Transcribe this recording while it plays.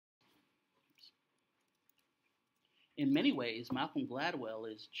In many ways, Malcolm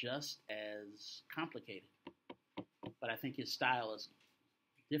Gladwell is just as complicated, but I think his style is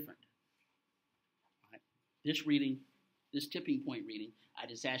different. Right? This reading, this tipping point reading, I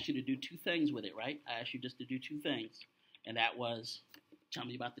just asked you to do two things with it, right? I asked you just to do two things, and that was tell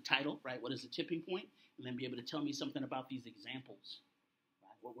me about the title, right? What is a tipping point? And then be able to tell me something about these examples.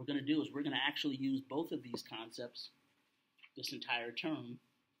 Right? What we're going to do is we're going to actually use both of these concepts this entire term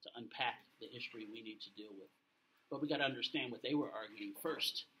to unpack the history we need to deal with. But we got to understand what they were arguing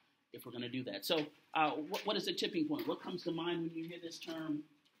first if we're going to do that. So what is a tipping point? What comes to mind when you hear this term,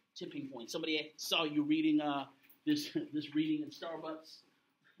 tipping point? Somebody saw you reading this reading in Starbucks.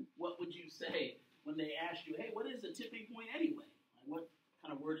 What would you say when they asked you, hey, what is a tipping point anyway? What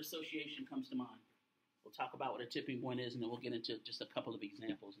kind of word association comes to mind? We'll talk about what a tipping point is, and then we'll get into just a couple of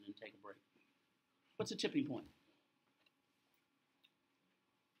examples and then take a break. What's a tipping point?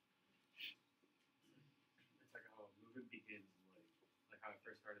 How I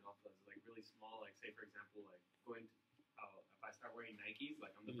first started off as like really small, like say for example, like going to, if I start wearing Nikes,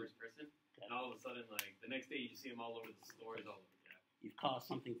 like I'm the first person, okay. And all of a sudden, like the next day you just see them all over the stores, all over. Yeah. You've caused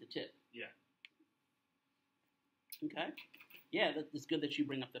something to tip. Yeah. Okay. Yeah, it's good that you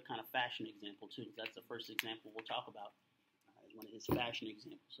bring up the kind of fashion example too, because that's the first example we'll talk about. One of his fashion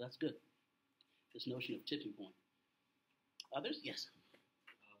examples, so that's good. This notion of tipping point. Others? Yes.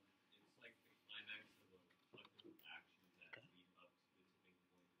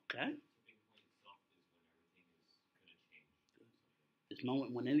 Okay. This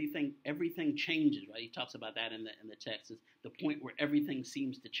moment when everything changes, right? He talks about that in the text. It's the point where everything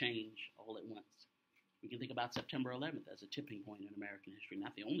seems to change all at once. We can think about September 11th as a tipping point in American history,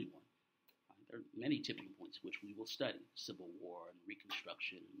 not the only one. There are many tipping points which we will study: Civil War and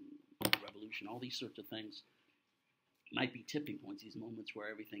Reconstruction, and Revolution. All these sorts of things might be tipping points. These moments where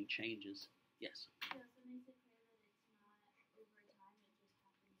everything changes. Yes.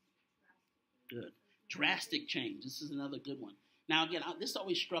 Good. Drastic change. This is another good one. Now, again, this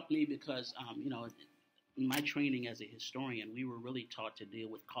always struck me because, in my training as a historian, we were really taught to deal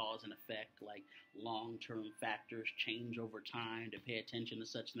with cause and effect, like long-term factors, change over time, to pay attention to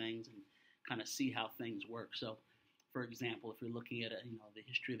such things and kind of see how things work. So, for example, if you're looking at, the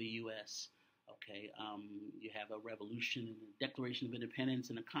history of the U.S., okay, you have a revolution and a Declaration of Independence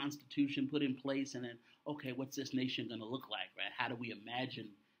and a constitution put in place, and then, okay, what's this nation going to look like, right? How do we imagine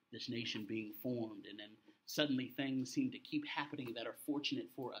this nation being formed? And then suddenly things seem to keep happening that are fortunate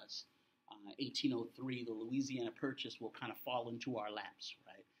for us. 1803, the Louisiana Purchase will kind of fall into our laps,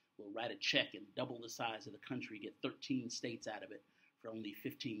 right? We'll write a check and double the size of the country, get 13 states out of it for only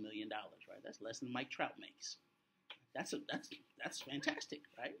 $15 million, right? That's less than Mike Trout makes. That's fantastic,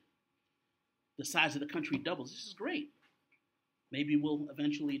 right? The size of the country doubles. This is great. Maybe we'll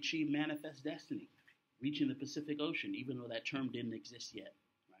eventually achieve manifest destiny, reaching the Pacific Ocean, even though that term didn't exist yet.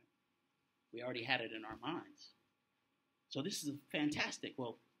 We already had it in our minds. So this is fantastic.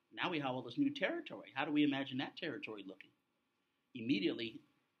 Well, now we have all this new territory. How do we imagine that territory looking? Immediately,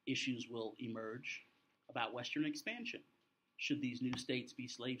 issues will emerge about Western expansion. Should these new states be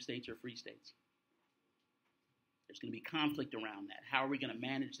slave states or free states? There's going to be conflict around that. How are we going to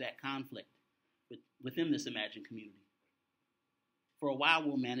manage that conflict within this imagined community? For a while,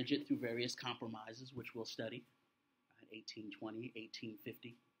 we'll manage it through various compromises, which we'll study, 1820,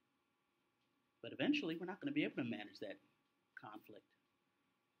 1850. But eventually, we're not going to be able to manage that conflict.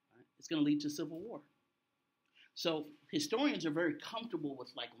 Right? It's going to lead to civil war. So historians are very comfortable with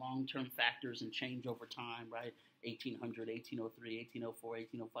like long-term factors and change over time, right? 1800, 1803,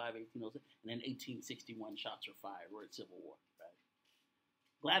 1804, 1805, 1806, and then 1861, shots are fired. We're at civil war, right?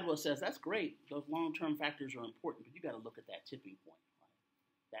 Gladwell says that's great. Those long-term factors are important, but you got to look at that tipping point, right?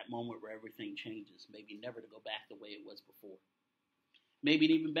 That moment where everything changes, maybe never to go back the way it was before. Maybe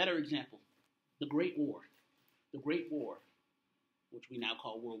an even better example. The Great War. The Great War, which we now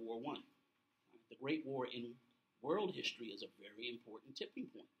call World War I. The Great War in world history is a very important tipping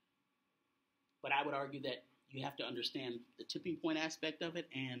point. But I would argue that you have to understand the tipping point aspect of it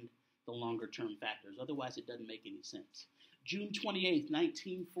and the longer term factors. Otherwise, it doesn't make any sense. June 28th,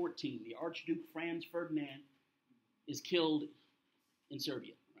 1914, the Archduke Franz Ferdinand is killed in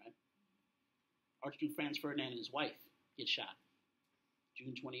Serbia. Right? Archduke Franz Ferdinand and his wife get shot.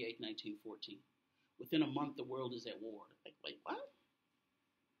 June 28th, 1914. Within a month, the world is at war. Like, wait, what?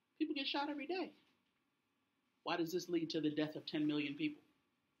 People get shot every day. Why does this lead to the death of 10 million people?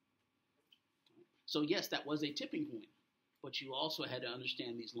 So yes, that was a tipping point, but you also had to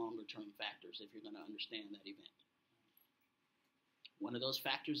understand these longer-term factors if you're going to understand that event. One of those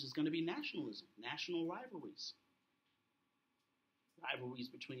factors is going to be nationalism, national rivalries. Rivalries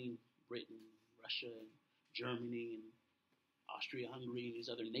between Britain, Russia, Germany and Austria-Hungary and these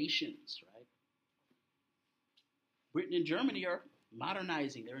other nations, right? Britain and Germany are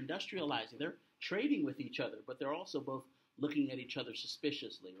modernizing, they're industrializing, they're trading with each other, but they're also both looking at each other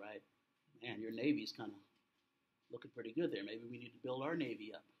suspiciously, right? Man, your Navy's kind of looking pretty good there. Maybe we need to build our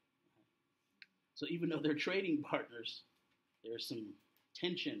Navy up. So even though they're trading partners, there's some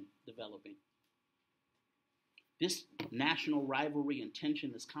tension developing. This national rivalry and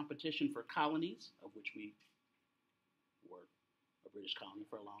tension, this competition for colonies, of which we were a British colony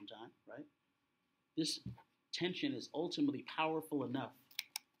for a long time, right? This tension is ultimately powerful enough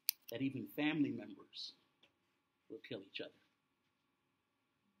that even family members will kill each other.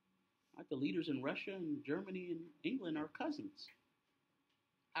 Right? The leaders in Russia and Germany and England are cousins.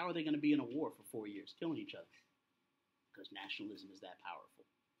 How are they going to be in a war for 4 years, killing each other? Because nationalism is that powerful.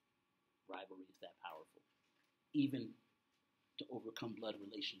 Rivalry is that powerful. Even to overcome blood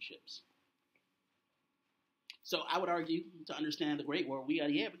relationships. So I would argue, to understand the Great War, we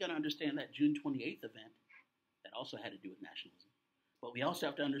got to understand that June 28th event that also had to do with nationalism. But we also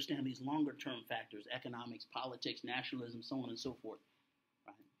have to understand these longer-term factors, economics, politics, nationalism, so on and so forth.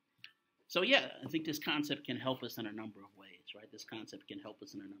 Right? So yeah, I think this concept can help us in a number of ways, right? This concept can help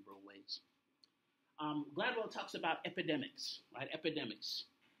us in a number of ways. Gladwell talks about epidemics, right? Epidemics.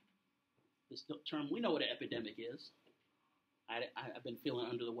 This term, we know what an epidemic is. I've been feeling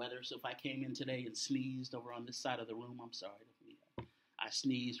under the weather, so if I came in today and sneezed over on this side of the room, I'm sorry. I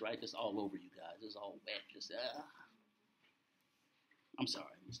sneezed, right? Just all over you guys. It's all wet. Just, I'm sorry.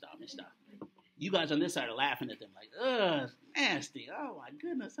 Let me stop. You guys on this side are laughing at them like, ugh, nasty. Oh, my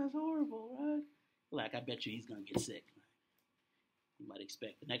goodness, that's horrible, right? Like, I bet you he's going to get sick. You might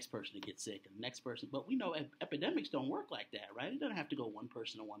expect the next person to get sick and the next person. But we know epidemics don't work like that, right? It doesn't have to go one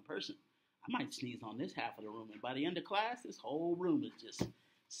person to one person. I might sneeze on this half of the room, and by the end of class, this whole room is just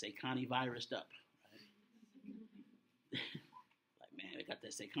Seikani virused up. Right? Like, man, I got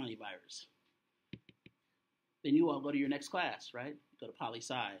that Seikani virus. Then you all go to your next class, right? Go to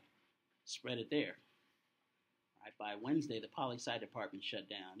poli-sci, spread it there. Right? By Wednesday, the poli-sci department shut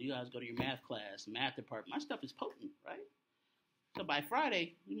down. You guys go to your math class, math department. My stuff is potent, right? So by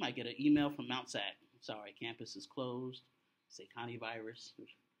Friday, you might get an email from Mount Sac. Sorry, campus is closed. Seikani virus.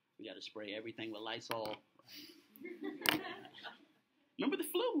 We got to spray everything with Lysol. Right? Remember the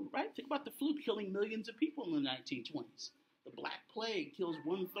flu, right? Think about the flu killing millions of people in the 1920s. The Black Plague kills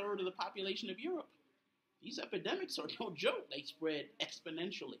 1/3 of the population of Europe. These epidemics are no joke. They spread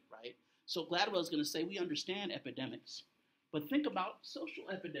exponentially, right? So Gladwell is going to say we understand epidemics, but think about social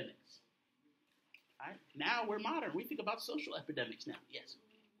epidemics. Right? Now we're modern. We think about social epidemics now. Yes.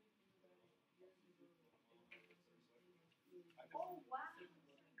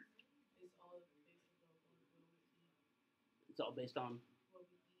 It's all based on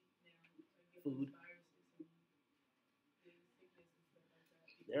food.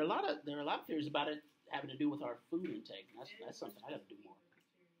 There are a lot of theories about it having to do with our food intake. That's something I got to do more.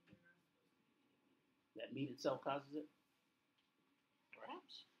 That meat itself causes it.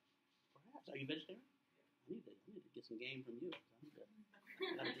 Perhaps. Are you vegetarian? I need to get some game from you.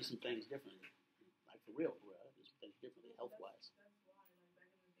 I got to do some things differently. Like for real. I got to do some things differently, health wise.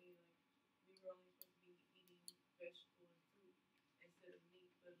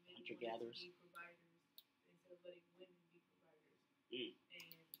 Hunter gatherers.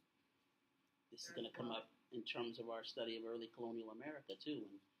 This is going to come up in terms of our study of early colonial America too,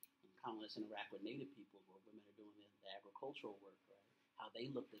 when colonists interact with native people, where women are doing the agricultural work, right? How they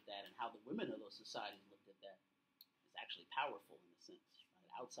looked at that and how the women of those societies looked at that is actually powerful in a sense.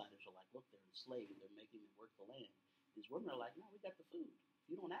 Right? Outsiders are like, look, they're enslaved, they're making them work the land. These women are like, no, we got the food. If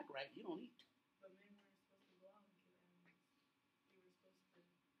you don't act right, you don't eat. But men weren't supposed to go out and kill animals. They were supposed to.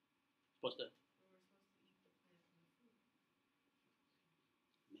 We were supposed to eat the plant and the fruit.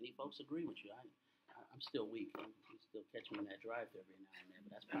 Many folks agree with you. I'm still weak. I'm still catching me in that drive every now and then,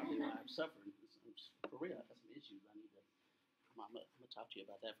 but that's probably why I'm suffering. For real, I got some issues. I'm going to talk to you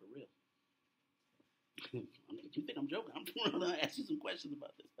about that for real. You think I'm joking? I'm going to ask you some questions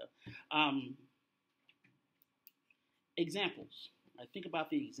about this stuff. Examples. I think about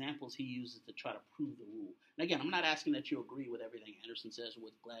the examples he uses to try to prove the rule. And again, I'm not asking that you agree with everything Anderson says or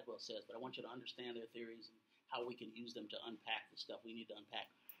what Gladwell says, but I want you to understand their theories and how we can use them to unpack the stuff we need to unpack.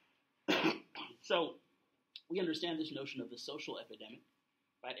 So we understand this notion of the social epidemic,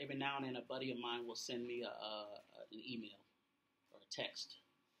 right? Every now and then a buddy of mine will send me an email or a text.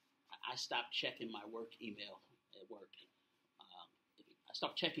 I stopped checking my work email at work. I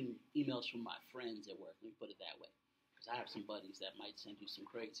stopped checking emails from my friends at work, let me put it that way, because I have some buddies that might send you some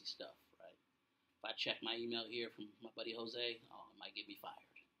crazy stuff, right? If I check my email here from my buddy Jose, it might get me fired.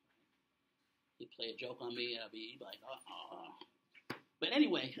 He'd play a joke on me, and he'd be like, But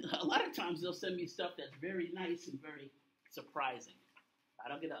anyway, a lot of times they'll send me stuff that's very nice and very surprising.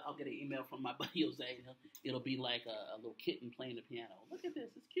 I'll get an email from my buddy Jose. And it'll be like a little kitten playing the piano. Look at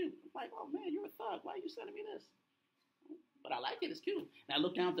this, it's cute. I'm like, oh man, you're a thug. Why are you sending me this? But I like it. It's cute. And I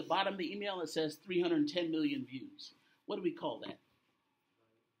look down at the bottom of the email. It says 310 million views. What do we call that?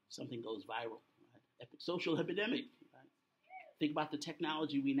 Something goes viral. Right? Social epidemic. Right? Think about the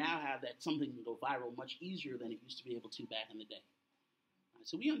technology we now have that something can go viral much easier than it used to be able to back in the day. Right?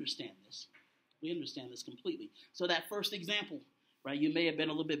 So we understand this. We understand this completely. So that first example, right? You may have been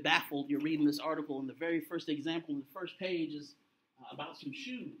a little bit baffled. You're reading this article, and the very first example on the first page is about some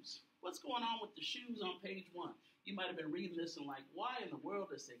shoes. What's going on with the shoes on page 1? You might have been reading this and like, why in the world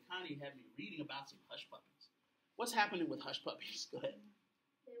does Sekani have me reading about some hush puppies? What's happening with hush puppies? Go ahead.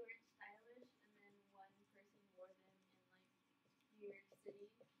 They weren't stylish, and then one person wore them in New York City,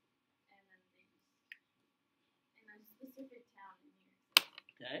 and then they just in a specific town in New York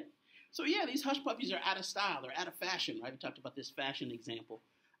City. Okay. So yeah, these hush puppies are out of style. They're out of fashion, right? We talked about this fashion example.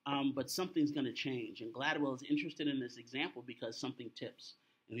 But something's going to change. And Gladwell is interested in this example because something tips.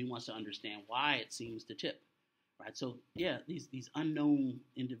 And he wants to understand why it seems to tip. Right? So yeah, these unknown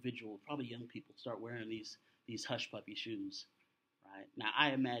individuals, probably young people, start wearing these hush puppy shoes. Right? Now I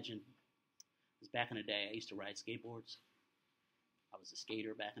imagine, because back in the day, I used to ride skateboards. I was a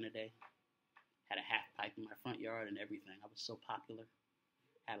skater back in the day. Had a half pipe in my front yard and everything. I was so popular.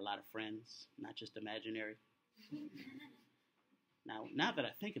 Had a lot of friends, not just imaginary. Now that I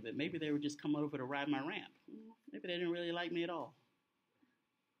think of it, maybe they were just coming over to ride my ramp. Maybe they didn't really like me at all.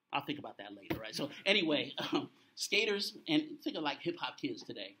 I'll think about that later, right? So anyway, skaters, and think of like hip-hop kids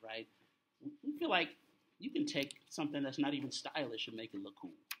today, right? We feel like you can take something that's not even stylish and make it look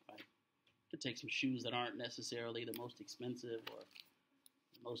cool, right? You can take some shoes that aren't necessarily the most expensive or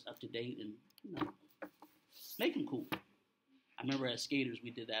the most up-to-date and, make them cool. I remember as skaters, we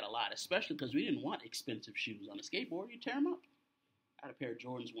did that a lot, especially because we didn't want expensive shoes on a skateboard. You tear them up. I had a pair of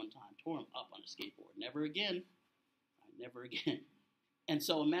Jordans one time, tore them up on a skateboard. Never again. Never again. And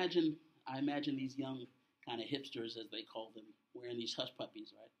so I imagine these young kind of hipsters, as they call them, wearing these hush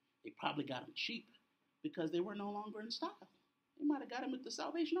puppies, right? They probably got them cheap because they were no longer in style. They might have got them at the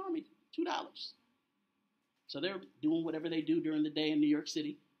Salvation Army, $2. So they're doing whatever they do during the day in New York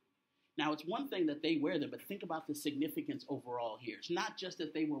City. Now, it's one thing that they wear them, but think about the significance overall here. It's not just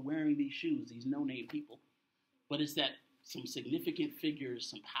that they were wearing these shoes, these no-name people, but it's that some significant figures,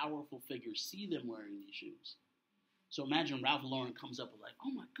 some powerful figures see them wearing these shoes. So imagine Ralph Lauren comes up with like,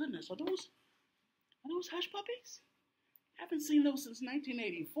 oh my goodness, are those hush puppies? I haven't seen those since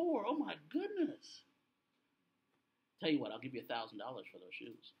 1984. Oh my goodness. Tell you what, I'll give you $1,000 for those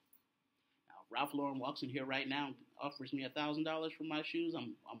shoes. Now, if Ralph Lauren walks in here right now and offers me $1,000 for my shoes,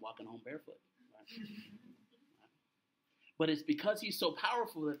 I'm walking home barefoot. Right? But it's because he's so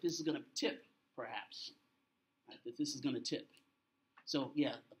powerful that this is going to tip, perhaps. Right? That this is going to tip. So,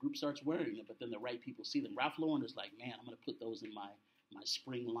 yeah, a group starts wearing them, but then the right people see them. Ralph Lauren is like, man, I'm going to put those in my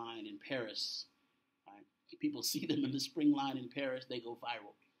spring line in Paris. Right? People see them in the spring line in Paris, they go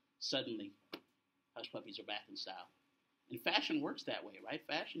viral. Suddenly, hush puppies are back in style. And fashion works that way, right?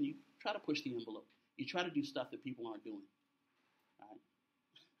 Fashion, you try to push the envelope. You try to do stuff that people aren't doing.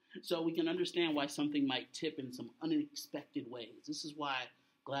 Right? So we can understand why something might tip in some unexpected ways. This is why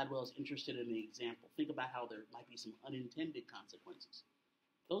Gladwell is interested in the example. Think about how there might be some unintended consequences.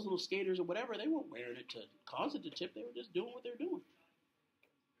 Those little skaters or whatever, they weren't wearing it to cause it to tip. They were just doing what they're doing.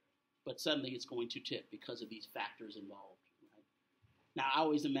 But suddenly it's going to tip because of these factors involved. Right? Now, I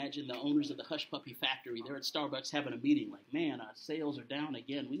always imagine the owners of the Hush Puppy factory, they're at Starbucks having a meeting like, man, our sales are down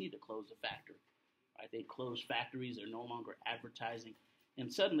again. We need to close the factory. Right? They close factories. They're no longer advertising.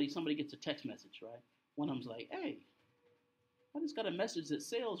 And suddenly somebody gets a text message, right? One of them's like, hey, I just got a message that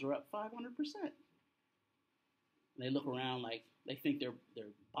sales are up 500%. And they look around like they think their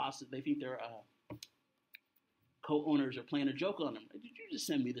bosses, they think their co-owners are playing a joke on them. Did you just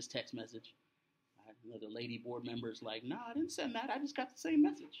send me this text message? Another lady board member is like, no, I didn't send that. I just got the same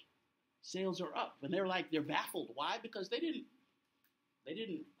message. Sales are up. And they're baffled. Why? Because they didn't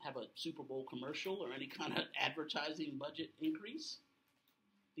have a Super Bowl commercial or any kind of advertising budget increase.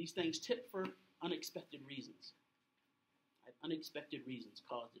 These things tip for unexpected reasons. Unexpected reasons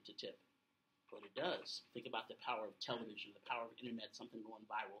caused it to tip. But it does. Think about the power of television, the power of internet, something going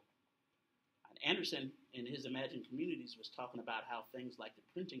viral. And Anderson, in his Imagined Communities, was talking about how things like the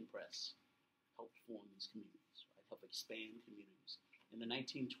printing press helped form these communities, right? Help expand communities. In the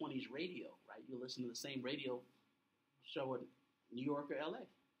 1920s, radio, right? You listen to the same radio show in New York or LA.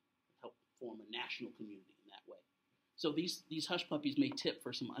 It helped form a national community in that way. So these hush puppies may tip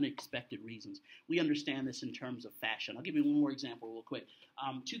for some unexpected reasons. We understand this in terms of fashion. I'll give you one more example real quick.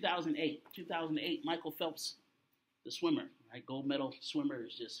 2008, Michael Phelps, the swimmer, right, gold medal swimmer,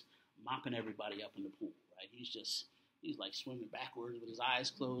 is just mopping everybody up in the pool, right? He's like swimming backwards with his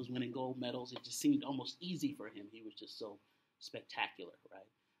eyes closed, winning gold medals. It just seemed almost easy for him. He was just so spectacular, right?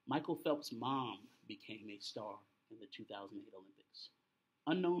 Michael Phelps' mom became a star in the 2008 Olympics.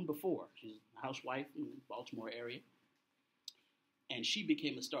 Unknown before. She's a housewife in the Baltimore area. And she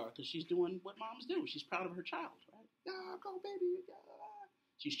became a star because she's doing what moms do. She's proud of her child, right? Oh, go, baby. Go.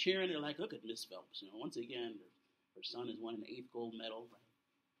 She's cheering. They're like, look at Miss Phelps. Once again, her son has won an 8th gold medal, right?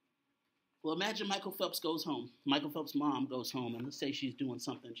 Well, imagine Michael Phelps goes home. Michael Phelps' mom goes home, and let's say she's doing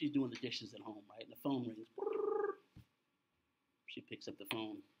something. She's doing the dishes at home, right? And the phone rings. She picks up the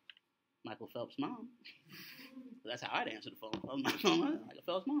phone. Michael Phelps' mom. That's how I'd answer the phone. Michael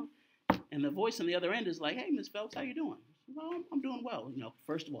Phelps' mom. And the voice on the other end is like, hey, Miss Phelps, how you doing? Well, I'm doing well.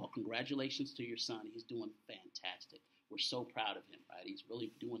 First of all, congratulations to your son. He's doing fantastic. We're so proud of him, right? He's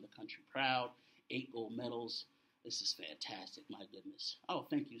really doing the country proud. 8 gold medals. This is fantastic, my goodness. Oh,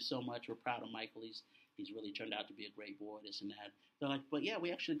 thank you so much. We're proud of Michael. He's really turned out to be a great boy, this and that. They're like, but yeah,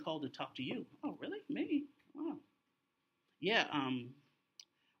 we actually called to talk to you. Oh, really? Me? Wow. Yeah,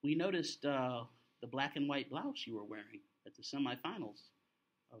 we noticed the black and white blouse you were wearing at the semifinals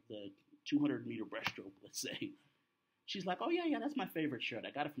of the 200-meter breaststroke, let's say. She's like, oh, yeah, that's my favorite shirt. I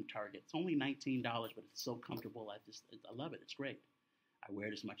got it from Target. It's only $19, but it's so comfortable. I love it. It's great. I wear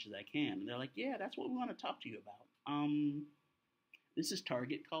it as much as I can. And they're like, yeah, that's what we want to talk to you about. This is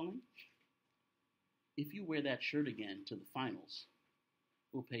Target calling. If you wear that shirt again to the finals,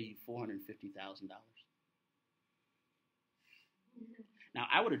 we'll pay you $450,000. Now,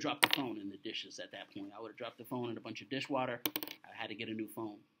 I would have dropped the phone in the dishes at that point. I would have dropped the phone in a bunch of dishwater. I had to get a new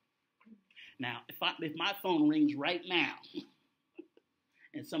phone. Now, if my phone rings right now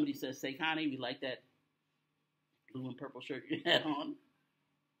and somebody says, say, Connie, we like that blue and purple shirt you had on.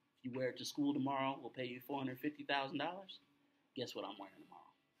 If you wear it to school tomorrow, we'll pay you $450,000. Guess what I'm wearing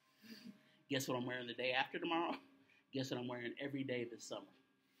tomorrow? Guess what I'm wearing the day after tomorrow? Guess what I'm wearing every day this summer?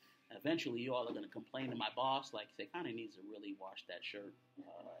 And eventually, you all are going to complain to my boss, like, say, Connie needs to really wash that shirt.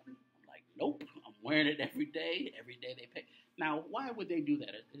 I'm like, nope, I'm wearing it every day. Every day they pay. Now, why would they do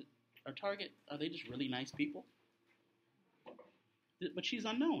that? Are they just really nice people? But she's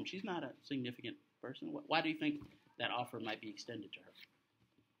unknown. She's not a significant person. Why do you think that offer might be extended to her?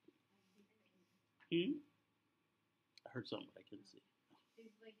 I heard something, but I couldn't see.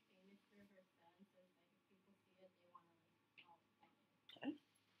 She's like famous for her son, so like if people see it, they want to like follow it. Okay.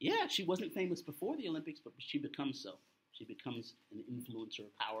 Yeah, she wasn't famous before the Olympics, but she becomes so. She becomes an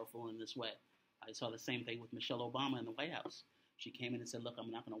influencer, powerful in this way. I saw the same thing with Michelle Obama in the White House. She came in and said, look, I'm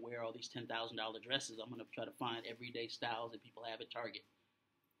not going to wear all these $10,000 dresses. I'm going to try to find everyday styles that people have at Target.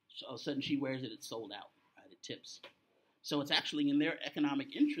 So all of a sudden she wears it, it's sold out, right? It tips. So it's actually in their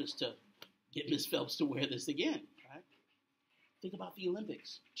economic interest to get Ms. Phelps to wear this again, right? Think about the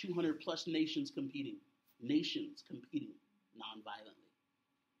Olympics. 200 plus nations competing non-violently.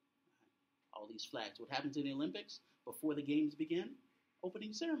 Right? All these flags. What happens in the Olympics before the games begin?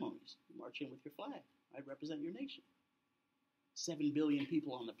 Opening ceremonies. You march in with your flag, right? Represent your nation. 7 billion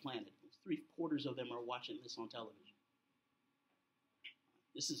people on the planet. 3/4 of them are watching this on television.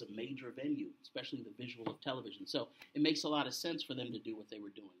 This is a major venue, especially the visual of television. So it makes a lot of sense for them to do what they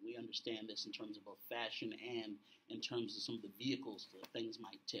were doing. We understand this in terms of both fashion and in terms of some of the vehicles that things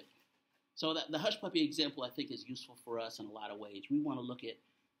might tip. So the hush puppy example, I think, is useful for us in a lot of ways. We want to look at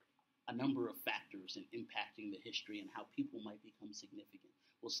a number of factors in impacting the history and how people might become significant.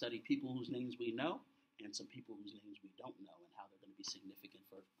 We'll study people whose names we know and some people whose names we don't know and how they're going to be significant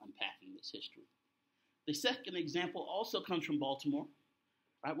for unpacking this history. The second example also comes from Baltimore.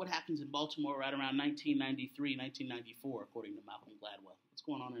 Right, what happens in Baltimore right around 1993, 1994, according to Malcolm Gladwell? What's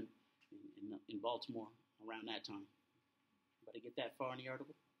going on in Baltimore around that time? Anybody get that far in the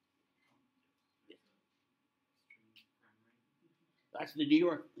article? Yeah. That's the New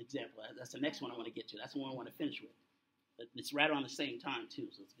York example. That's the next one I want to get to. That's the one I want to finish with. It's right around the same time,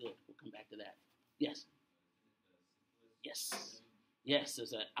 too, so it's good. We'll come back to that. Yes? Yes. Yes,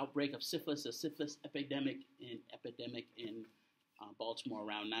 there's an outbreak of syphilis, a syphilis epidemic in Baltimore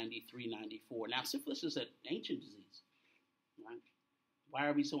around 93, 94. Now, syphilis is an ancient disease, right? Why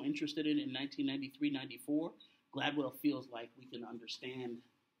are we so interested in it in 1993, 94? Gladwell feels like we can understand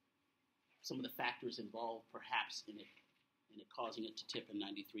some of the factors involved, perhaps, in it causing it to tip in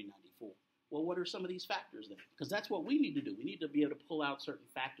 93, 94. Well, what are some of these factors then? Because that's what we need to do. We need to be able to pull out certain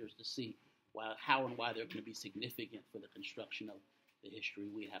factors to see how and why they're going to be significant for the construction of the history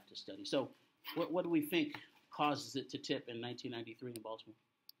we have to study. So what do we think causes it to tip in 1993 in Baltimore?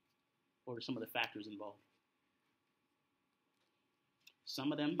 What are some of the factors involved?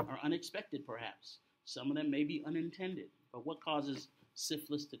 Some of them are unexpected, perhaps. Some of them may be unintended. But what causes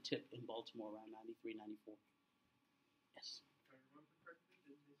syphilis to tip in Baltimore around 93, 94? Yes. If I remember correctly,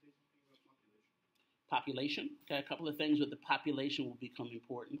 didn't they say something about population? Population. Okay, a couple of things with the population will become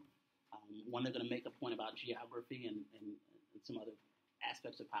important. One, they're going to make a point about geography and some other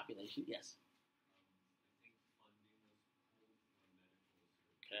aspects of population. Yes. I think funding was pulled from medical.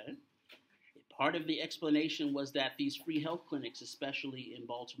 Okay. Part of the explanation was that these free health clinics, especially in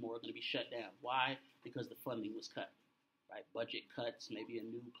Baltimore, are going to be shut down. Why? Because the funding was cut. Right? Budget cuts, maybe a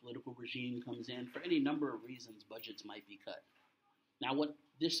new political regime comes in. For any number of reasons, budgets might be cut. Now, what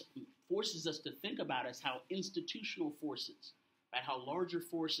this forces us to think about is how institutional forces, right, how larger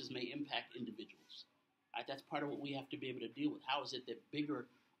forces may impact individuals. Right? That's part of what we have to be able to deal with. How is it that bigger,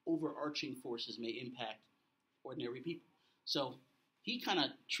 overarching forces may impact ordinary people? So he kind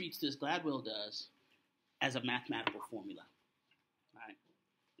of treats this, Gladwell does, as a mathematical formula. Right?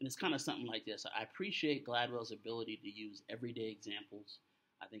 And it's kind of something like this. I appreciate Gladwell's ability to use everyday examples.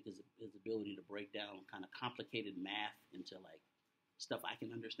 I think his ability to break down kind of complicated math into like stuff I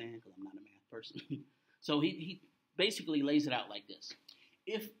can understand because I'm not a math person. So he basically lays it out like this.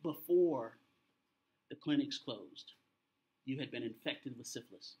 If before the clinics closed, you had been infected with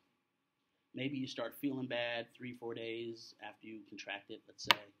syphilis, maybe you start feeling bad 3-4 days after you contract it, let's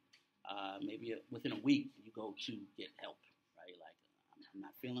say. Maybe within a week you go to get help, right? Like, I'm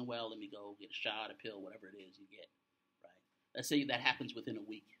not feeling well, let me go get a shot, a pill, whatever it is you get, right? Let's say that happens within a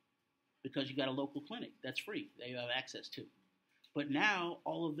week because you got a local clinic that's free that you have access to. But now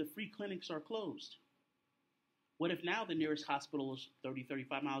all of the free clinics are closed. What if now the nearest hospital is 30,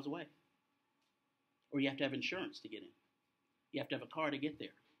 35 miles away? Or you have to have insurance to get in. You have to have a car to get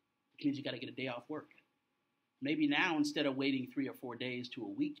there, which means you got to get a day off work. Maybe now, instead of waiting 3 or 4 days to a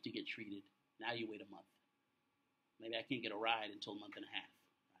week to get treated, now you wait a month. Maybe I can't get a ride until a month and a half.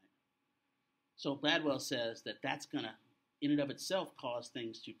 Right? So Gladwell says that that's going to, in and of itself, cause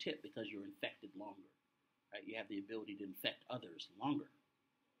things to tip because you're infected longer. Right? You have the ability to infect others longer.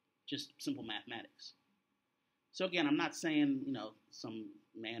 Just simple mathematics. So again, I'm not saying, some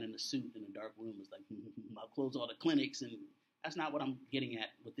man in a suit in a dark room is like, I'll close all the clinics, and that's not what I'm getting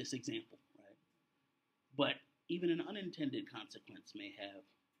at with this example, right? But even an unintended consequence may have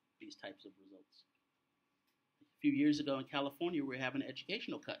these types of results. A few years ago in California, we were having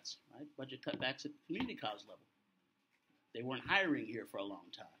educational cuts, right? Budget cutbacks at the community college level. They weren't hiring here for a long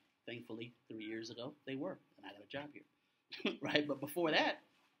time. Thankfully, 3 years ago, they were, and I got a job here, right? But before that,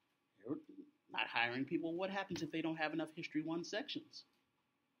 they were not hiring people. What happens if they don't have enough History 1 sections?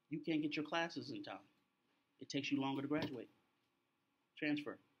 You can't get your classes in time. It takes you longer to graduate.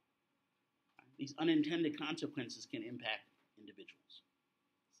 Transfer. These unintended consequences can impact individuals.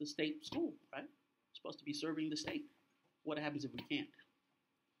 It's the state school, right? It's supposed to be serving the state. What happens if we can't?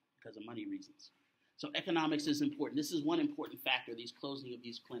 Because of money reasons. So economics is important. This is one important factor, these closing of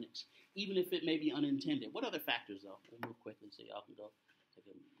these clinics, even if it may be unintended. What other factors, though? We'll move quickly so y'all can go take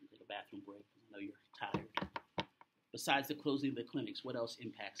a bathroom break. I know you're tired. Besides the closing of the clinics, what else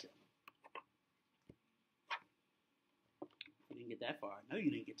impacts it? You didn't get that far. I know you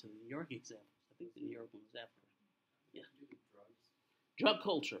didn't get to the New York example. I think the New York one was after. Yeah. Drug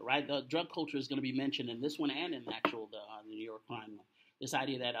culture, right? The drug culture is going to be mentioned in this one and in the New York crime one. This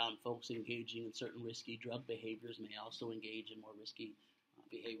idea that folks engaging in certain risky drug behaviors may also engage in more risky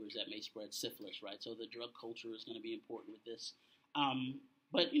behaviors that may spread syphilis, right? So the drug culture is going to be important with this.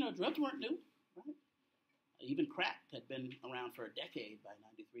 But, drugs weren't new, right? Even crack had been around for a decade by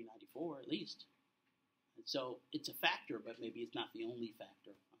 93, 94 at least. And so it's a factor, but maybe it's not the only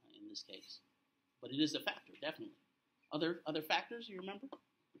factor in this case. But it is a factor, definitely. Other factors you remember?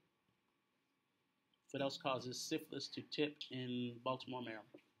 What else causes syphilis to tip in Baltimore, Maryland,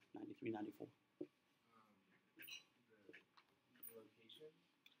 93, 94? The location.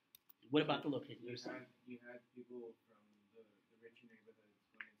 What about the location? You had people from the richer neighborhoods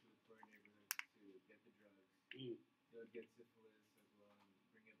going into the poorer neighborhoods to get the drugs. They would get syphilis as well and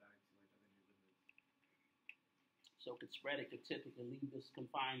bring it back to like other neighborhoods. So it could spread, it could tip, it could leave this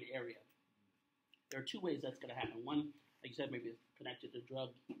confined area. There are two ways that's going to happen. One, like you said, maybe it's connected to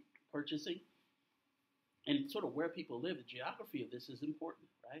drug purchasing. And sort of where people live, the geography of this is important,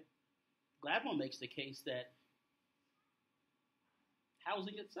 right? Gladwell makes the case that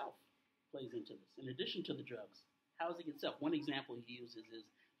housing itself plays into this. In addition to the drugs, housing itself. One example he uses is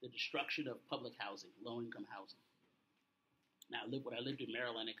the destruction of public housing, low-income housing. Now, when I lived in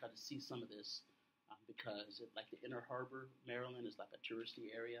Maryland, I got to see some of this because like the Inner Harbor, Maryland, is like a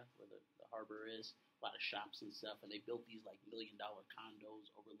touristy area where the harbor is, a lot of shops and stuff, and they built these like $1 million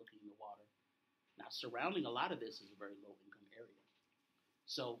condos overlooking the water. Now, surrounding a lot of this is a very low income area.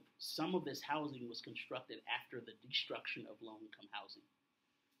 So some of this housing was constructed after the destruction of low income housing.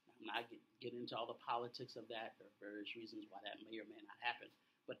 Now, I'm not get into all the politics of that. There are various reasons why that may or may not happen.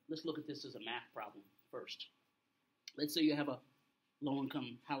 But let's look at this as a math problem first. Let's say you have a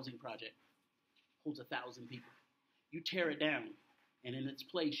low-income housing project, holds 1,000 people. You tear it down, and in its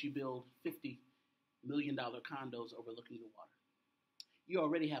place you build $50 million condos overlooking the water. You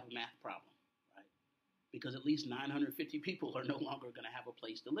already have a math problem, right? Because at least 950 people are no longer going to have a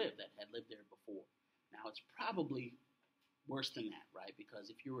place to live that had lived there before. Now, it's probably worse than that, right? Because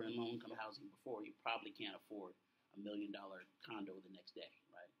if you were in low-income housing before, you probably can't afford $1 million condo the next day,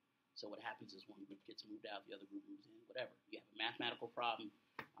 right? So what happens is one group gets moved out, the other group moves in, whatever. You have a mathematical problem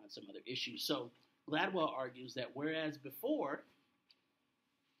on some other issues. So Gladwell argues that whereas before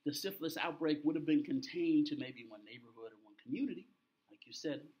the syphilis outbreak would have been contained to maybe one neighborhood or one community, like you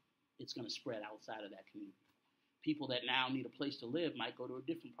said, it's going to spread outside of that community. People that now need a place to live might go to a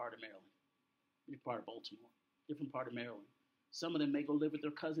different part of Maryland, different part of Baltimore, different part of Maryland. Some of them may go live with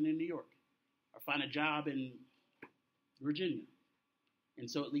their cousin in New York or find a job in Virginia. And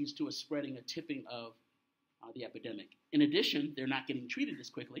so it leads to a spreading, a tipping of the epidemic. In addition, they're not getting treated as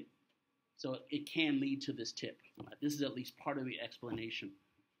quickly, so it can lead to this tip. This is at least part of the explanation.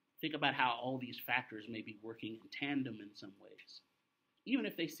 Think about how all these factors may be working in tandem in some ways, even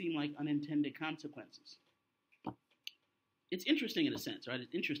if they seem like unintended consequences. It's interesting in a sense, right?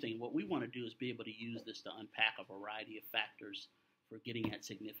 It's interesting. What we want to do is be able to use this to unpack a variety of factors for getting at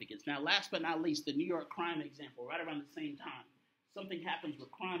significance. Now, last but not least, the New York crime example, right around the same time. Something happens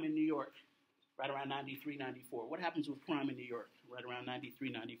with crime in New York right around 93, 94. What happens with crime in New York right around 93,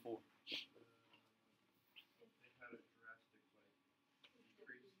 94?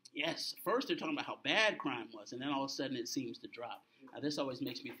 Yes, first they're talking about how bad crime was, and then all of a sudden it seems to drop. Now, this always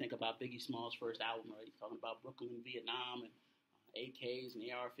makes me think about Biggie Smalls' first album, right? He's talking about Brooklyn, Vietnam, and AKs and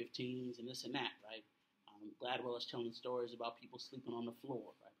AR-15s and this and that, right? Gladwell is telling stories about people sleeping on the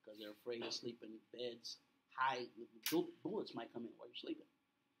floor, right? Because they're afraid to sleep in beds high, bullets might come in while you're sleeping.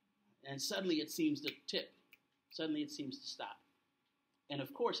 And suddenly it seems to tip. Suddenly it seems to stop. And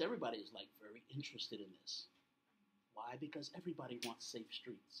of course, everybody is like very interested in this. Why? Because everybody wants safe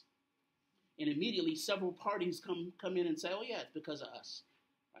streets. And immediately several parties come in and say, oh yeah, it's because of us.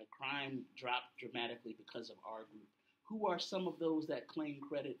 Right? Crime dropped dramatically because of our group. Who are some of those that claim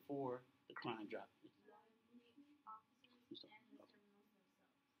credit for the crime drop?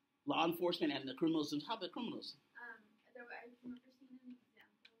 Law enforcement and the criminals. How the criminals? I remember seeing an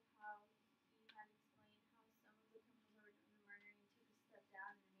example how he had explained how some of the criminals that were doing the murdering took a step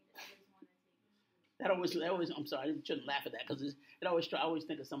down and made others want to take. That always. I'm sorry, I shouldn't laugh at that because I always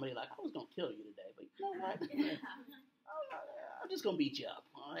think of somebody like, I was gonna kill you today, but you know what? I'm just gonna beat you up.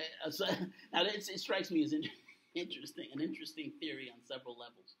 All right? So, now it strikes me as an interesting theory on several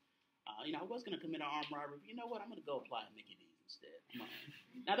levels. I was gonna commit an armed robbery, but you know what? I'm gonna go apply and make it easy instead.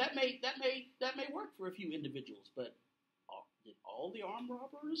 Now that may work for a few individuals, but did all the armed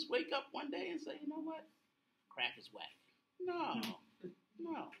robbers wake up one day and say, you know what? Crack is whack. No.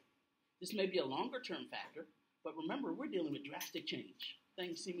 This may be a longer term factor, but remember, we're dealing with drastic change,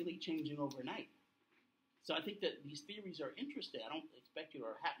 things seemingly changing overnight. So I think that these theories are interesting. I don't expect you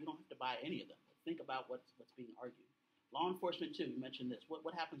you don't have to buy any of them. Think about what's being argued. Law enforcement too. You mentioned this.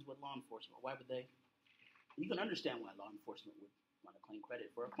 What happens with law enforcement? Why would they? You can understand why law enforcement would want to claim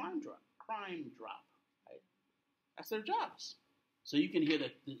credit for a crime drop, right? That's their jobs. So you can hear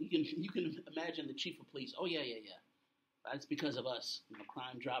you can imagine the chief of police. Oh yeah. That's because of us.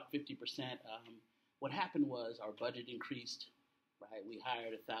 Crime dropped 50%. What happened was our budget increased, right? We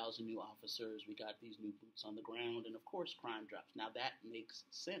hired 1,000 new officers. We got these new boots on the ground, and of course, crime drops. Now that makes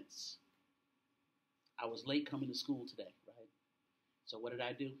sense. I was late coming to school today, right? So what did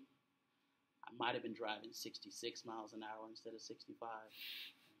I do? I might have been driving 66 miles an hour instead of 65.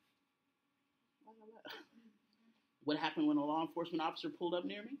 What happened when a law enforcement officer pulled up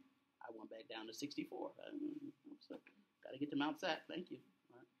near me? I went back down to 64. Got to get to Mount Sat. Thank you.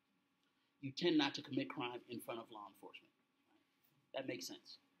 Right? You tend not to commit crime in front of law enforcement. Right? That makes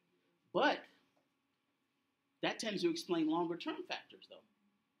sense. But that tends to explain longer-term factors, though.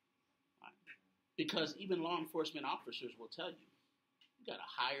 Right? Because even law enforcement officers will tell you, you got to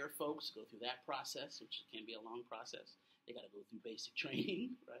hire folks, go through that process, which can be a long process. They got to go through basic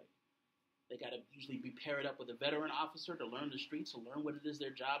training, right? They got to usually be paired up with a veteran officer to learn the streets, to learn what it is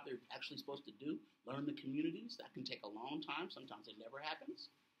their job they're actually supposed to do, learn the communities. That can take a long time. Sometimes it never happens,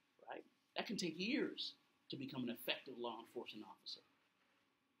 right? That can take years to become an effective law enforcement officer.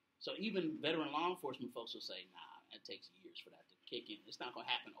 So even veteran law enforcement folks will say, nah, it takes years for that to kick in. It's not going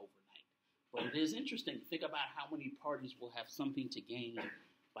to happen overnight. But it is interesting to think about how many parties will have something to gain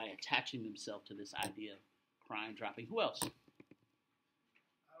by attaching themselves to this idea of crime dropping. Who else? I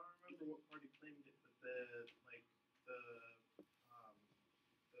don't remember what party claimed it, but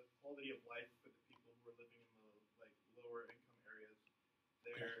the quality of life for the people who were living in the lower income areas,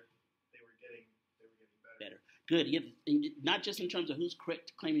 they were getting better. Good. Not just in terms of who's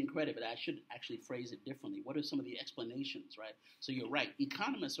claiming credit, but I should actually phrase it differently. What are some of the explanations, right? So you're right.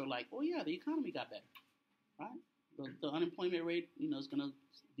 Economists are like, oh yeah, the economy got better, right? The unemployment rate, is going to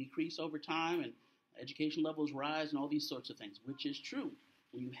decrease over time, and education levels rise, and all these sorts of things, which is true.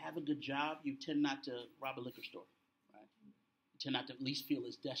 When you have a good job, you tend not to rob a liquor store, right? You tend not to at least feel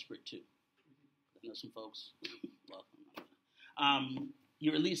as desperate to. I know some folks. Well,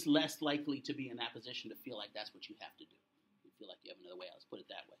 you're at least less likely to be in that position to feel like that's what you have to do. You feel like you have another way. Let's put it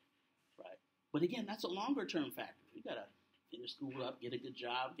that way, right? But again, that's a longer-term factor. You got to finish school up, get a good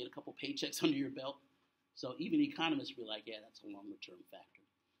job, get a couple paychecks under your belt. So even economists be like, yeah, that's a longer-term factor.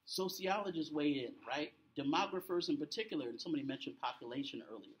 Sociologists weigh in, right? Demographers in particular, and somebody mentioned population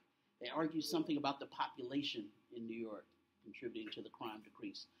earlier. They argue something about the population in New York contributing to the crime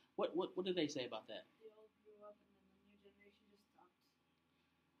decrease. What did they say about that? They all grew up and then the new generation just stopped.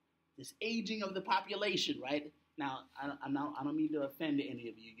 This aging of the population, right? Now, I don't mean to offend any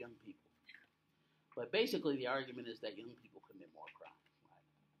of you young people, but basically the argument is that young people commit more crime, right?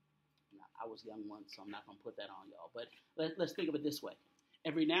 Now, I was young once, so I'm not going to put that on y'all, but let's think of it this way.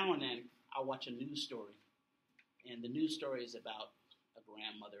 Every now and then, I'll watch a news story, and the news story is about a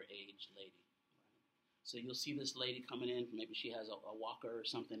grandmother-aged lady. Right? So you'll see this lady coming in, maybe she has a walker or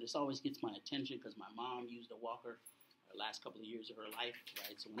something. This always gets my attention because my mom used a walker the last couple of years of her life,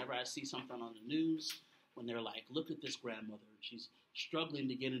 right? So whenever I see something on the news, when they're like, look at this grandmother, she's struggling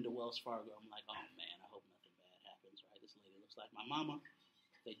to get into Wells Fargo, I'm like, oh man, I hope nothing bad happens, right? This lady looks like my mama.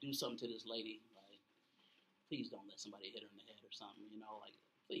 If they do something to this lady, right? Please don't let somebody hit her in the head or something,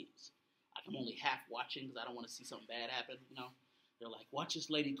 please. I'm only half watching because I don't want to see something bad happen, They're like, watch this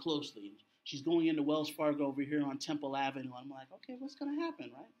lady closely. She's going into Wells Fargo over here on Temple Avenue. I'm like, okay, what's going to happen,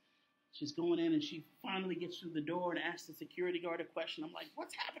 right? She's going in and she finally gets through the door and asks the security guard a question. I'm like,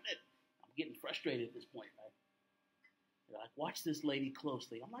 what's happening? I'm getting frustrated at this point, right? They're like, watch this lady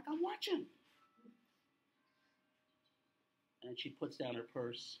closely. I'm like, I'm watching. And she puts down her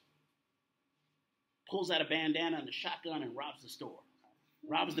purse, pulls out a bandana and a shotgun and robs the store.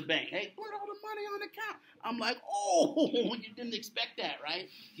 Robs the bank. Hey, put all the money on the account. I'm like, oh, you didn't expect that, right?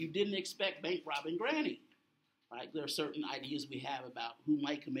 You didn't expect bank robbing granny. Right? There are certain ideas we have about who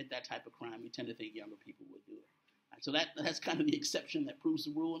might commit that type of crime. We tend to think younger people would do it. Right? So that's kind of the exception that proves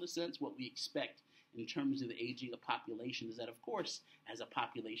the rule in a sense. What we expect in terms of the aging of population is that, of course, as a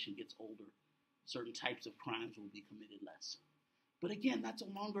population gets older, certain types of crimes will be committed less. But again, that's a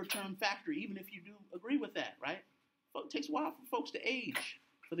longer-term factor, even if you do agree with that, right? It takes a while for folks to age,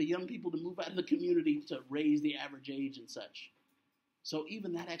 for the young people to move out of the community to raise the average age and such. So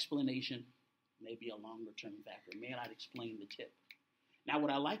even that explanation may be a longer-term factor, may not explain the tip. Now,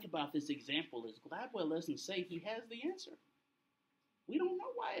 what I like about this example is Gladwell doesn't say he has the answer. We don't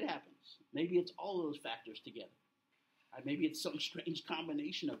know why it happens. Maybe it's all of those factors together. Right? Maybe it's some strange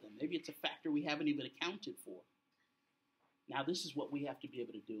combination of them. Maybe it's a factor we haven't even accounted for. Now, this is what we have to be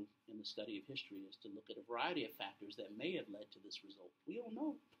able to do in the study of history, is to look at a variety of factors that may have led to this result. We don't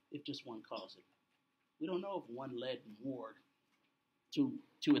know if just one caused it. We don't know if one led more to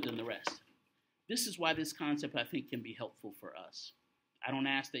it than the rest. This is why this concept, I think, can be helpful for us. I don't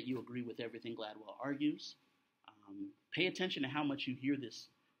ask that you agree with everything Gladwell argues. Pay attention to how much you hear this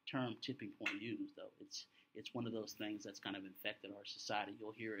term tipping point used, though. It's one of those things that's kind of infected our society.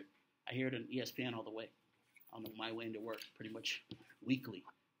 You'll hear it. I hear it on ESPN all the way. On my way into work pretty much weekly.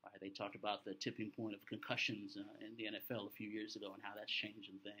 Right? They talked about the tipping point of concussions in the NFL a few years ago and how that's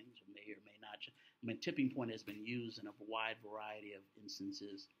changing things, or may not. I mean, tipping point has been used in a wide variety of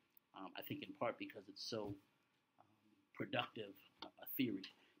instances, I think in part because it's so productive a theory.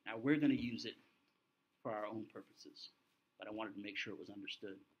 Now, we're going to use it for our own purposes, but I wanted to make sure it was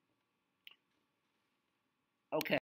understood. Okay.